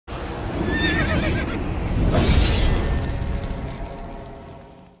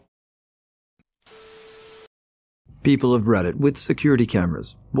People of Reddit with security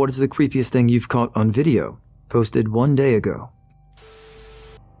cameras. What is the creepiest thing you've caught on video? Posted 1 day ago.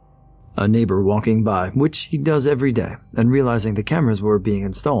 A neighbor walking by, which he does every day, and realizing the cameras were being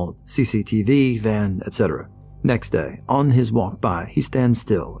installed, CCTV, van, etc. Next day, on his walk by, he stands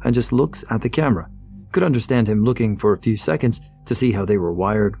still and just looks at the camera. Could understand him looking for a few seconds to see how they were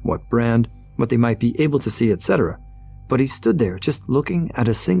wired, what brand, what they might be able to see, etc. But he stood there just looking at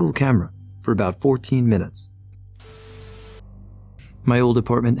a single camera for about 14 minutes. My old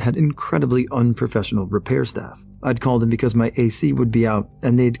apartment had incredibly unprofessional repair staff. I'd called them because my AC would be out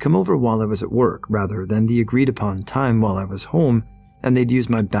and they'd come over while I was at work rather than the agreed upon time while I was home, and they'd use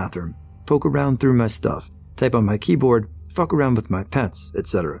my bathroom, poke around through my stuff, type on my keyboard, fuck around with my pets,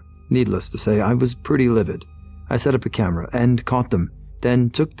 etc. Needless to say, I was pretty livid. I set up a camera and caught them, then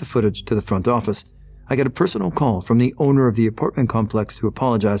took the footage to the front office. I got a personal call from the owner of the apartment complex to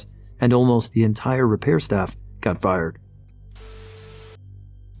apologize, and almost the entire repair staff got fired.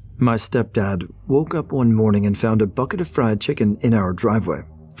 My stepdad woke up one morning and found a bucket of fried chicken in our driveway.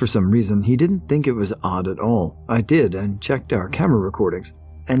 For some reason, he didn't think it was odd at all. I did and checked our camera recordings.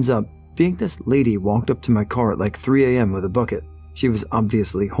 Ends up being this lady walked up to my car at like 3 a.m. with a bucket. She was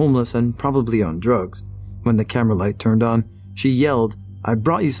obviously homeless and probably on drugs. When the camera light turned on, she yelled, "I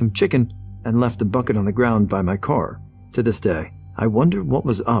brought you some chicken," and left the bucket on the ground by my car. To this day, I wonder what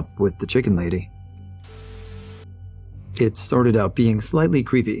was up with the chicken lady. It started out being slightly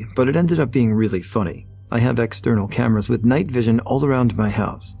creepy, but it ended up being really funny. I have external cameras with night vision all around my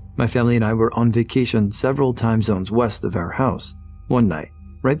house. My family and I were on vacation several time zones west of our house. One night,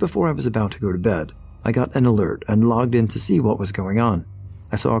 right before I was about to go to bed, I got an alert and logged in to see what was going on.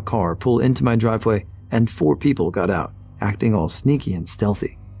 I saw a car pull into my driveway and 4 people got out, acting all sneaky and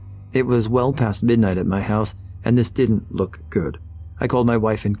stealthy. It was well past midnight at my house, and this didn't look good. I called my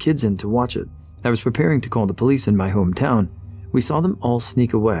wife and kids in to watch it. I was preparing to call the police in my hometown. We saw them all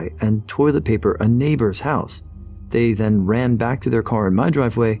sneak away and toilet paper a neighbor's house. They then ran back to their car in my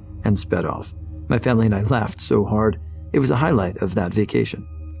driveway and sped off. My family and I laughed so hard. It was a highlight of that vacation.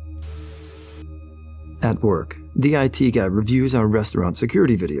 At work, the IT guy reviews our restaurant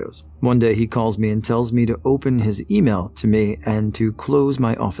security videos. One day he calls me and tells me to open his email to me and to close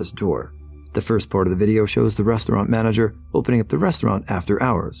my office door. The first part of the video shows the restaurant manager opening up the restaurant after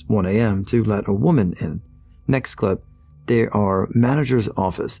hours, 1 a.m., to let a woman in. Next clip, they are manager's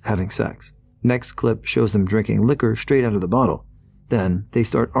office having sex. Next clip shows them drinking liquor straight out of the bottle. Then they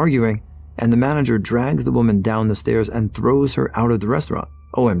start arguing, and the manager drags the woman down the stairs and throws her out of the restaurant.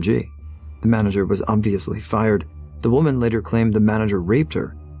 OMG. The manager was obviously fired. The woman later claimed the manager raped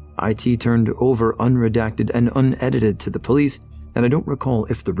her. IT turned over unredacted and unedited to the police, and I don't recall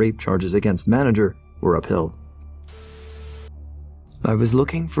if the rape charges against manager were upheld. I was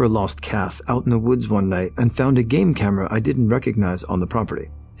looking for a lost calf out in the woods one night and found a game camera I didn't recognize on the property.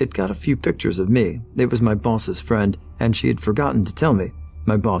 It got a few pictures of me. It was my boss's friend, and she had forgotten to tell me.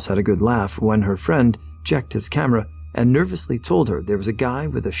 My boss had a good laugh when her friend checked his camera and nervously told her there was a guy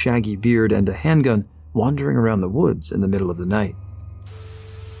with a shaggy beard and a handgun wandering around the woods in the middle of the night.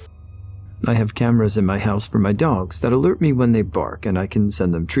 I have cameras in my house for my dogs that alert me when they bark and I can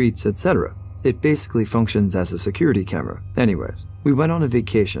send them treats, etc. It basically functions as a security camera. Anyways, we went on a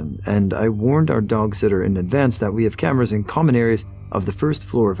vacation and I warned our dog sitter in advance that we have cameras in common areas of the first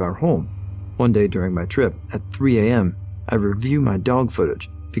floor of our home. One day during my trip, at 3 a.m., I review my dog footage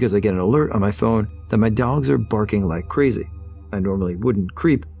because I get an alert on my phone that my dogs are barking like crazy. I normally wouldn't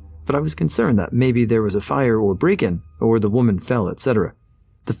creep, but I was concerned that maybe there was a fire or break-in or the woman fell, etc.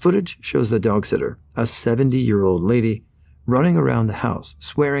 The footage shows the dog sitter, a 70-year-old lady, running around the house,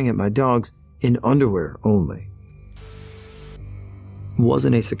 swearing at my dogs in underwear only.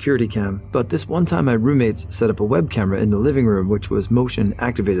 Wasn't a security cam, but this one time my roommates set up a web camera in the living room which was motion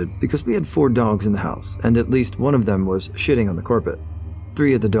activated because we had 4 dogs in the house, and at least one of them was shitting on the carpet.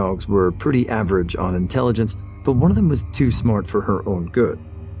 3 of the dogs were pretty average on intelligence, but one of them was too smart for her own good.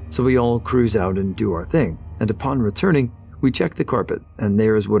 So we all cruise out and do our thing, and upon returning, we check the carpet, and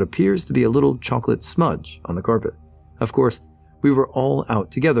there is what appears to be a little chocolate smudge on the carpet. Of course, we were all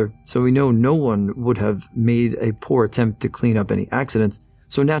out together, so we know no one would have made a poor attempt to clean up any accidents,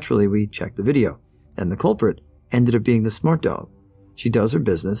 so naturally we checked the video, and the culprit ended up being the smart dog. She does her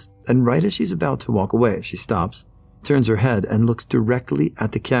business, and right as she's about to walk away, she stops, turns her head and looks directly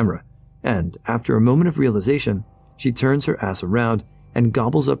at the camera, and after a moment of realization, she turns her ass around and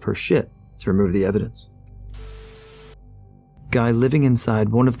gobbles up her shit to remove the evidence. Guy living inside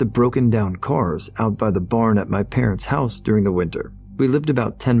one of the broken down cars out by the barn at my parents' house during the winter. We lived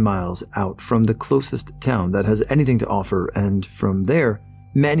about 10 miles out from the closest town that has anything to offer, and from there,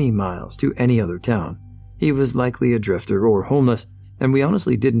 many miles to any other town. He was likely a drifter or homeless, and we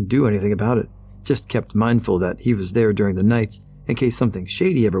honestly didn't do anything about it. Just kept mindful that he was there during the nights in case something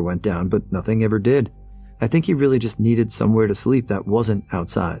shady ever went down, but nothing ever did. I think he really just needed somewhere to sleep that wasn't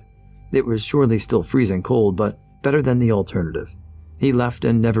outside. It was surely still freezing cold, but better than the alternative. He left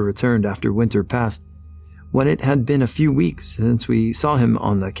and never returned after winter passed. When it had been a few weeks since we saw him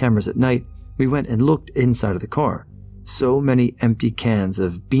on the cameras at night, we went and looked inside of the car. So many empty cans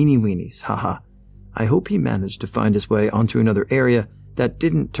of Beanie Weenies, haha. I hope he managed to find his way onto another area that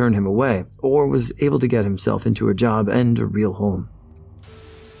didn't turn him away, or was able to get himself into a job and a real home.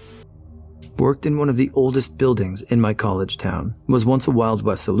 Worked in one of the oldest buildings in my college town. Was once a Wild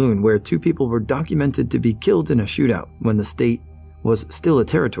West saloon where 2 people were documented to be killed in a shootout when the state was still a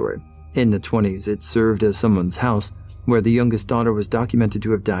territory. In the 20s, it served as someone's house, where the youngest daughter was documented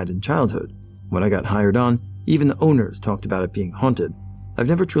to have died in childhood. When I got hired on, even the owners talked about it being haunted. I've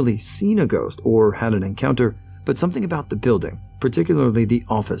never truly seen a ghost or had an encounter, but something about the building, particularly the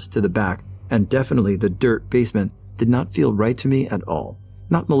office to the back, and definitely the dirt basement, did not feel right to me at all.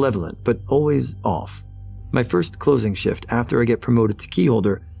 Not malevolent, but always off. My first closing shift after I get promoted to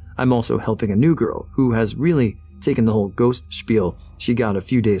keyholder, I'm also helping a new girl who has really taken the whole ghost spiel she got a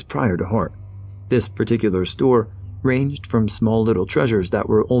few days prior to heart. This particular store ranged from small little treasures that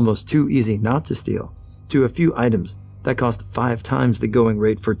were almost too easy not to steal, to a few items that cost 5 times the going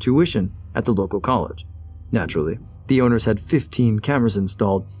rate for tuition at the local college. Naturally, the owners had 15 cameras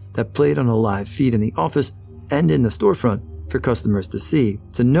installed that played on a live feed in the office and in the storefront for customers to see,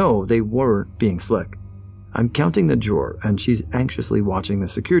 to know they weren't being slick. I'm counting the drawer and she's anxiously watching the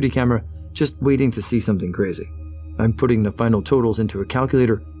security camera, just waiting to see something crazy. I'm putting the final totals into a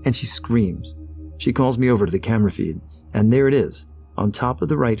calculator and she screams. She calls me over to the camera feed, and there it is, on top of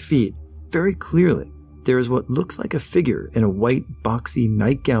the right feed, very clearly. There is what looks like a figure in a white, boxy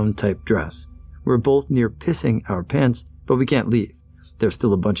nightgown-type dress. We're both near pissing our pants, but we can't leave. There's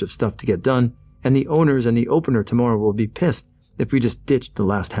still a bunch of stuff to get done, and the owners and the opener tomorrow will be pissed if we just ditch the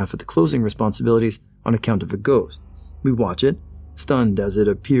last half of the closing responsibilities on account of a ghost. We watch it, stunned as it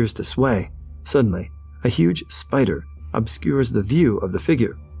appears to sway. Suddenly, a huge spider obscures the view of the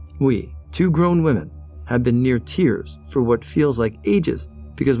figure. We, 2 grown women, have been near tears for what feels like ages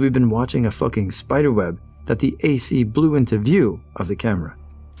because we've been watching a fucking spiderweb that the AC blew into view of the camera.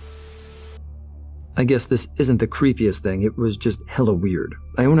 I guess this isn't the creepiest thing, it was just hella weird.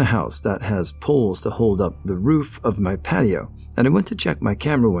 I own a house that has poles to hold up the roof of my patio, and I went to check my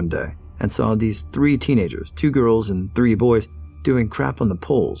camera one day and saw these 3 teenagers, 2 girls and 3 boys, doing crap on the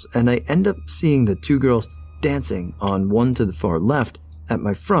poles, and I end up seeing the 2 girls dancing on one to the far left at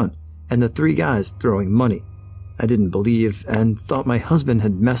my front, and the 3 guys throwing money. I didn't believe and thought my husband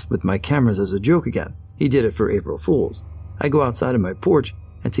had messed with my cameras as a joke again. He did it for April Fools. I go outside of my porch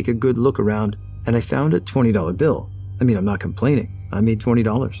and take a good look around, and I found a $20 bill. I mean, I'm not complaining. I made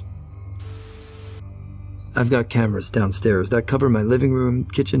 $20. I've got cameras downstairs that cover my living room,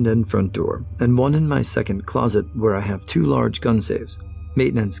 kitchen, and front door, and one in my second closet where I have 2 large gun safes.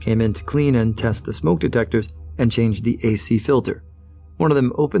 Maintenance came in to clean and test the smoke detectors and change the AC filter. One of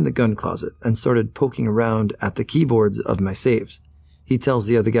them opened the gun closet and started poking around at the keyboards of my safes. He tells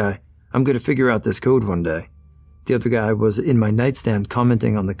the other guy, "I'm going to figure out this code one day." The other guy was in my nightstand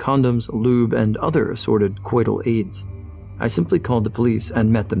commenting on the condoms, lube, and other assorted coital aids. I simply called the police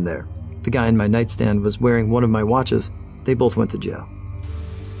and met them there. The guy in my nightstand was wearing one of my watches. They both went to jail.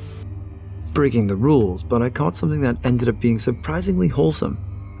 Breaking the rules, but I caught something that ended up being surprisingly wholesome.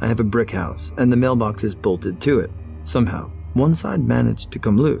 I have a brick house, and the mailbox is bolted to it. Somehow, one side managed to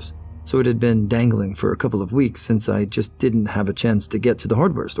come loose, so it had been dangling for a couple of weeks since I just didn't have a chance to get to the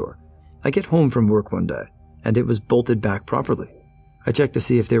hardware store. I get home from work one day, and it was bolted back properly. I checked to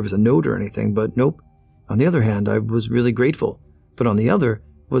see if there was a note or anything, but nope. On the other hand, I was really grateful, but on the other,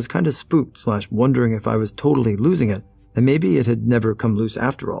 was kind of spooked / wondering if I was totally losing it, and maybe it had never come loose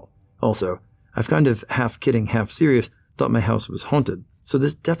after all. Also, I've kind of half kidding, half serious thought my house was haunted, so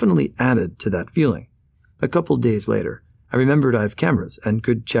this definitely added to that feeling. A couple days later, I remembered I have cameras and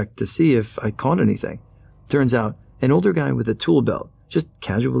could check to see if I caught anything. Turns out, an older guy with a tool belt just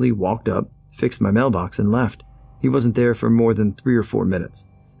casually walked up, fixed my mailbox, and left. He wasn't there for more than 3 or 4 minutes.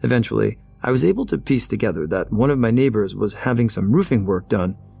 Eventually, I was able to piece together that one of my neighbors was having some roofing work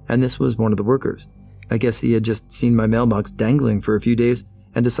done, and this was one of the workers. I guess he had just seen my mailbox dangling for a few days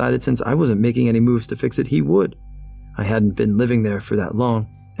and decided since I wasn't making any moves to fix it, he would. I hadn't been living there for that long,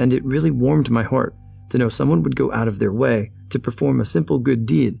 and it really warmed my heart to know someone would go out of their way to perform a simple good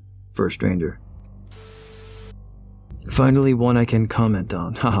deed for a stranger. Finally, one I can comment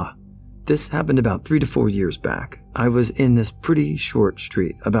on. Haha. This happened about 3 to 4 years back. I was in this pretty short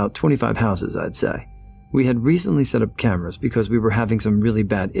street, about 25 houses, I'd say. We had recently set up cameras because we were having some really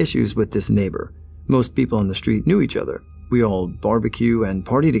bad issues with this neighbor. Most people on the street knew each other. We all barbecue and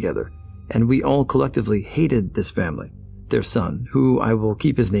party together, and we all collectively hated this family. Their son, who I will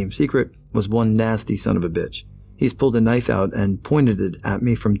keep his name secret, was one nasty son of a bitch. He's pulled a knife out and pointed it at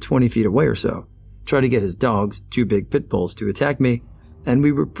me from 20 feet away or so. Tried to get his dogs, 2 big pit bulls, to attack me, and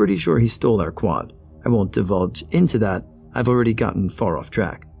we were pretty sure he stole our quad. I won't divulge into that, I've already gotten far off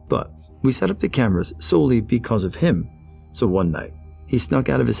track. But we set up the cameras solely because of him. So one night, he snuck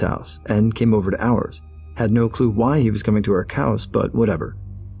out of his house and came over to ours. Had no clue why he was coming to our house, but whatever.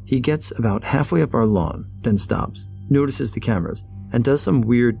 He gets about halfway up our lawn, then stops, notices the cameras, and does some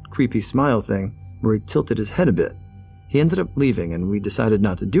weird, creepy smile thing where he tilted his head a bit. He ended up leaving, and we decided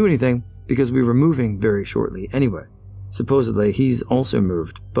not to do anything because we were moving very shortly anyway. Supposedly, he's also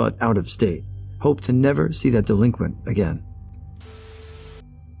moved, but out of state. Hope to never see that delinquent again.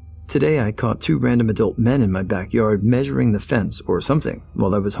 Today, I caught 2 random adult men in my backyard measuring the fence or something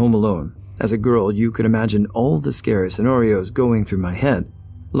while I was home alone. As a girl, you could imagine all the scary scenarios going through my head.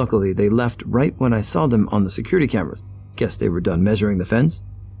 Luckily, they left right when I saw them on the security cameras. Guess they were done measuring the fence?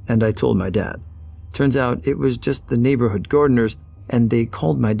 And I told my dad. Turns out it was just the neighborhood gardeners, and they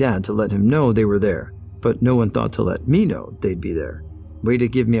called my dad to let him know they were there. But no one thought to let me know they'd be there. Way to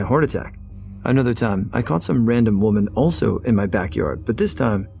give me a heart attack. Another time, I caught some random woman also in my backyard, but this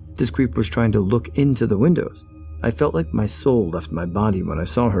time, this creep was trying to look into the windows. I felt like my soul left my body when I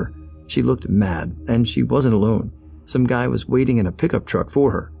saw her. She looked mad, and she wasn't alone. Some guy was waiting in a pickup truck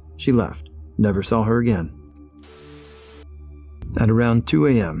for her. She left. Never saw her again. At around 2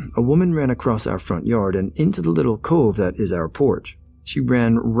 a.m., a woman ran across our front yard and into the little cove that is our porch. She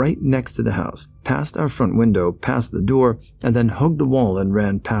ran right next to the house, past our front window, past the door, and then hugged the wall and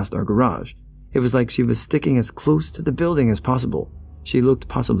ran past our garage. It was like she was sticking as close to the building as possible. She looked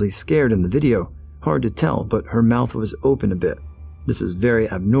possibly scared in the video. Hard to tell, but her mouth was open a bit. This is very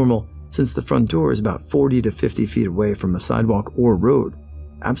abnormal since the front door is about 40 to 50 feet away from a sidewalk or road.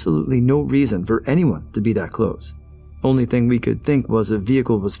 Absolutely no reason for anyone to be that close. Only thing we could think was a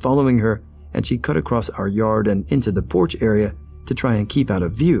vehicle was following her and she cut across our yard and into the porch area to try and keep out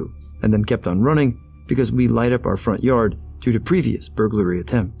of view, and then kept on running because we light up our front yard due to previous burglary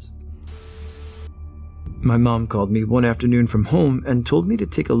attempts. My mom called me one afternoon from home and told me to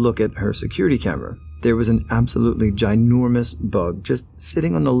take a look at her security camera. There was an absolutely ginormous bug just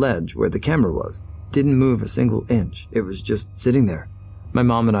sitting on the ledge where the camera was. Didn't move a single inch. It was just sitting there. My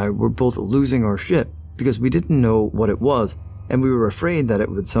mom and I were both losing our shit because we didn't know what it was and we were afraid that it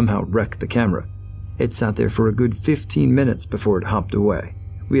would somehow wreck the camera. It sat there for a good 15 minutes before it hopped away.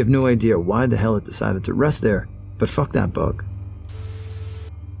 We have no idea why the hell it decided to rest there, but fuck that bug.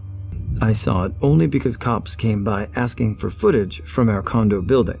 I saw it only because cops came by asking for footage from our condo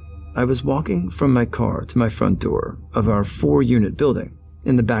building. I was walking from my car to my front door of our 4-unit building.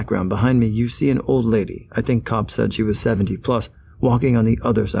 In the background behind me, you see an old lady, I think cops said she was 70 plus, walking on the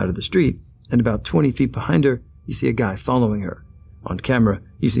other side of the street, and about 20 feet behind her, you see a guy following her. On camera,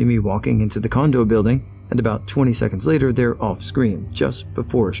 you see me walking into the condo building, and about 20 seconds later, they're off screen, just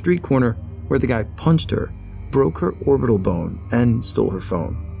before a street corner where the guy punched her, broke her orbital bone, and stole her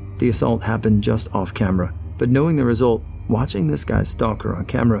phone. The assault happened just off camera, but knowing the result, watching this guy stalk her on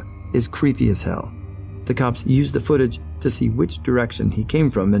camera is creepy as hell. The cops used the footage to see which direction he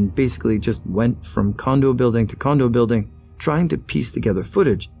came from and basically just went from condo building to condo building, trying to piece together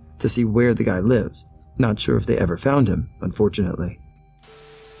footage to see where the guy lives. Not sure if they ever found him, unfortunately.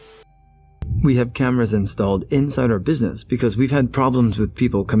 We have cameras installed inside our business because we've had problems with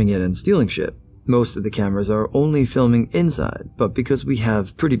people coming in and stealing shit. Most of the cameras are only filming inside, but because we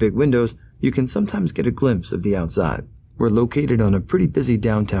have pretty big windows, you can sometimes get a glimpse of the outside. We're located on a pretty busy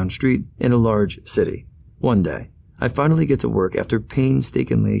downtown street in a large city. One day, I finally get to work after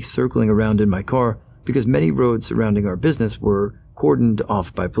painstakingly circling around in my car because many roads surrounding our business were cordoned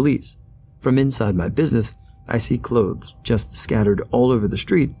off by police. From inside my business, I see clothes just scattered all over the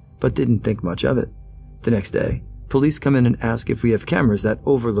street, but didn't think much of it. The next day, police come in and ask if we have cameras that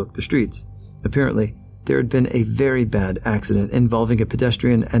overlook the streets. Apparently, there had been a very bad accident involving a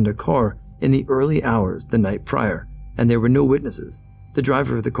pedestrian and a car in the early hours the night prior, and there were no witnesses. The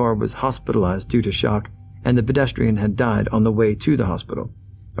driver of the car was hospitalized due to shock, and the pedestrian had died on the way to the hospital.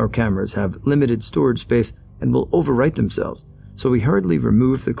 Our cameras have limited storage space and will overwrite themselves, so we hurriedly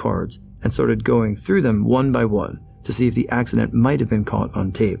removed the cards and started going through them one by one to see if the accident might have been caught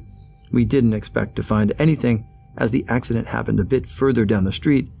on tape. We didn't expect to find anything, as the accident happened a bit further down the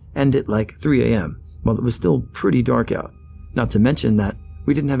street and at like 3 a.m. while it was still pretty dark out. Not to mention that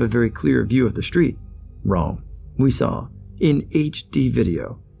we didn't have a very clear view of the street. Wrong. We saw, in HD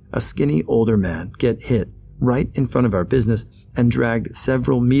video, a skinny older man get hit right in front of our business and dragged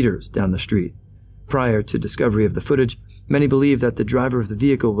several meters down the street. Prior to discovery of the footage, many believe that the driver of the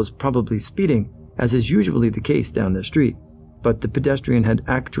vehicle was probably speeding, as is usually the case down the street, but the pedestrian had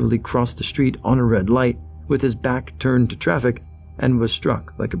actually crossed the street on a red light with his back turned to traffic and was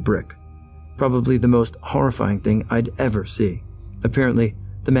struck like a brick. Probably the most horrifying thing I'd ever see. Apparently,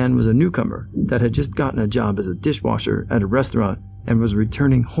 the man was a newcomer that had just gotten a job as a dishwasher at a restaurant and was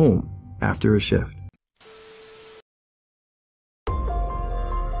returning home after a shift.